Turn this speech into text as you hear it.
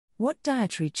What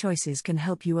dietary choices can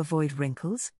help you avoid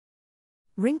wrinkles?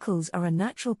 Wrinkles are a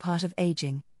natural part of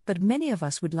aging, but many of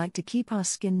us would like to keep our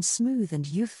skin smooth and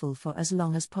youthful for as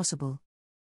long as possible.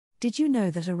 Did you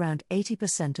know that around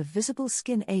 80% of visible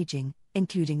skin aging,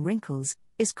 including wrinkles,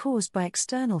 is caused by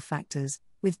external factors,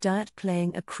 with diet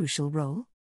playing a crucial role?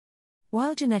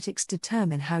 While genetics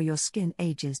determine how your skin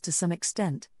ages to some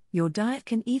extent, your diet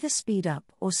can either speed up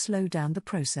or slow down the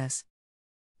process.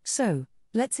 So,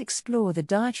 let's explore the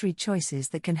dietary choices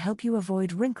that can help you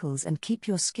avoid wrinkles and keep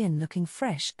your skin looking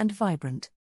fresh and vibrant.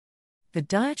 The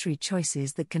dietary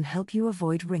choices that can help you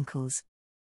avoid wrinkles.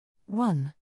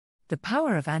 1. The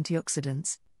power of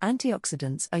antioxidants.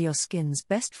 Antioxidants are your skin's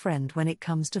best friend when it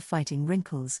comes to fighting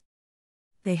wrinkles.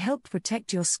 They help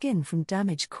protect your skin from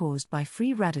damage caused by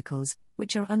free radicals,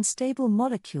 which are unstable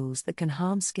molecules that can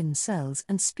harm skin cells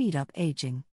and speed up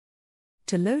aging.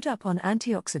 To load up on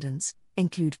antioxidants,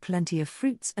 include plenty of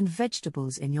fruits and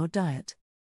vegetables in your diet.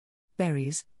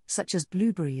 Berries, such as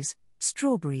blueberries,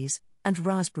 strawberries, and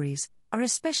raspberries, are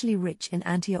especially rich in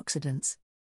antioxidants.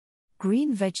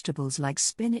 Green vegetables like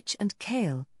spinach and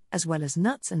kale, as well as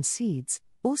nuts and seeds,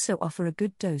 also offer a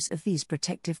good dose of these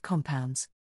protective compounds.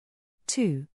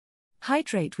 2.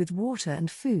 Hydrate with water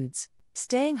and foods.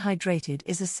 Staying hydrated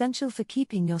is essential for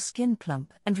keeping your skin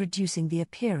plump and reducing the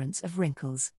appearance of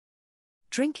wrinkles.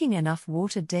 Drinking enough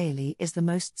water daily is the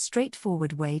most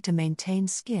straightforward way to maintain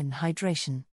skin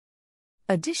hydration.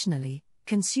 Additionally,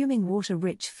 consuming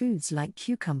water-rich foods like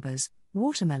cucumbers,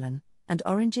 watermelon, and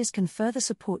oranges can further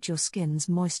support your skin's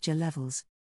moisture levels.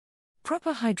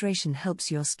 Proper hydration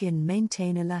helps your skin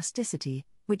maintain elasticity,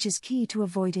 which is key to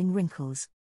avoiding wrinkles.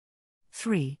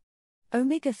 3.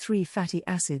 Omega-3 fatty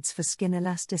acids for skin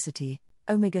elasticity.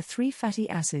 Omega-3 fatty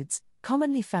acids,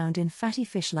 commonly found in fatty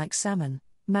fish like salmon,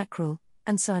 mackerel,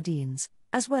 and sardines,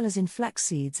 as well as in flax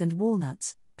seeds and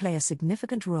walnuts, play a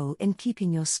significant role in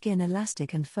keeping your skin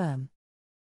elastic and firm.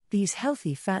 These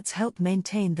healthy fats help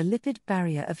maintain the lipid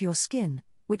barrier of your skin,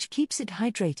 which keeps it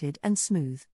hydrated and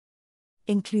smooth.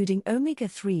 Including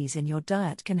omega-3s in your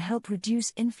diet can help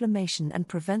reduce inflammation and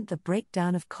prevent the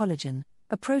breakdown of collagen,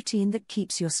 a protein that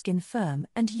keeps your skin firm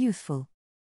and youthful.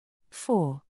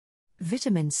 4.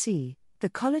 Vitamin C, the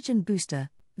collagen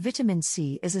booster. Vitamin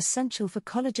C is essential for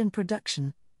collagen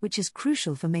production, which is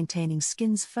crucial for maintaining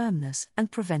skin's firmness and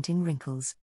preventing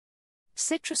wrinkles.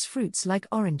 Citrus fruits like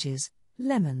oranges,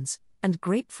 lemons, and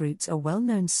grapefruits are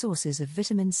well-known sources of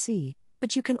vitamin C,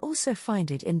 but you can also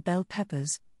find it in bell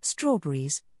peppers,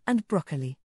 strawberries, and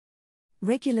broccoli.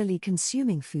 Regularly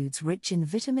consuming foods rich in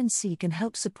vitamin C can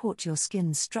help support your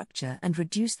skin's structure and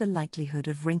reduce the likelihood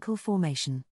of wrinkle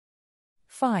formation.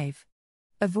 5.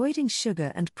 Avoiding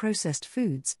sugar and processed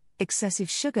foods. Excessive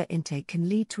sugar intake can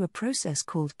lead to a process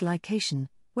called glycation,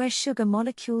 where sugar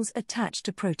molecules attach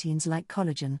to proteins like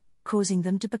collagen, causing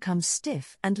them to become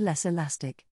stiff and less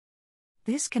elastic.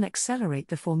 This can accelerate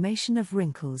the formation of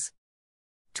wrinkles.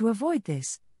 To avoid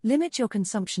this, limit your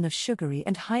consumption of sugary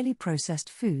and highly processed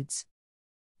foods.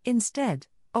 Instead,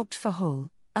 opt for whole,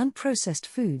 unprocessed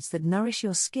foods that nourish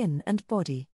your skin and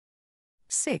body.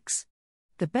 6.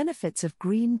 The benefits of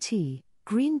green tea.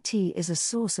 Green tea is a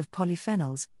source of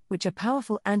polyphenols, which are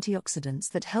powerful antioxidants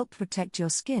that help protect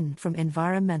your skin from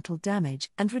environmental damage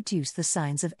and reduce the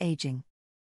signs of aging.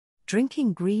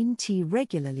 Drinking green tea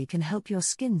regularly can help your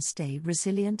skin stay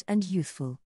resilient and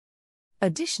youthful.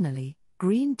 Additionally,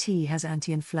 green tea has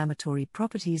anti-inflammatory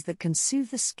properties that can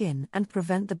soothe the skin and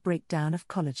prevent the breakdown of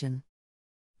collagen.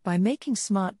 By making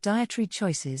smart dietary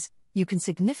choices, you can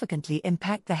significantly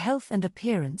impact the health and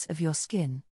appearance of your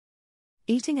skin.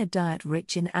 Eating a diet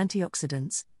rich in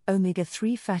antioxidants,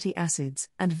 omega-3 fatty acids,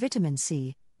 and vitamin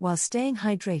C, while staying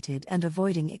hydrated and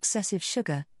avoiding excessive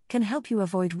sugar, can help you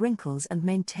avoid wrinkles and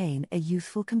maintain a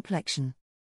youthful complexion.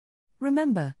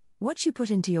 Remember, what you put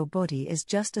into your body is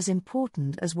just as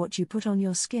important as what you put on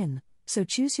your skin, so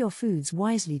choose your foods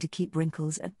wisely to keep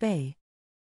wrinkles at bay.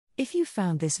 If you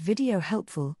found this video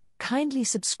helpful, kindly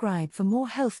subscribe for more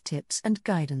health tips and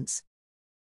guidance.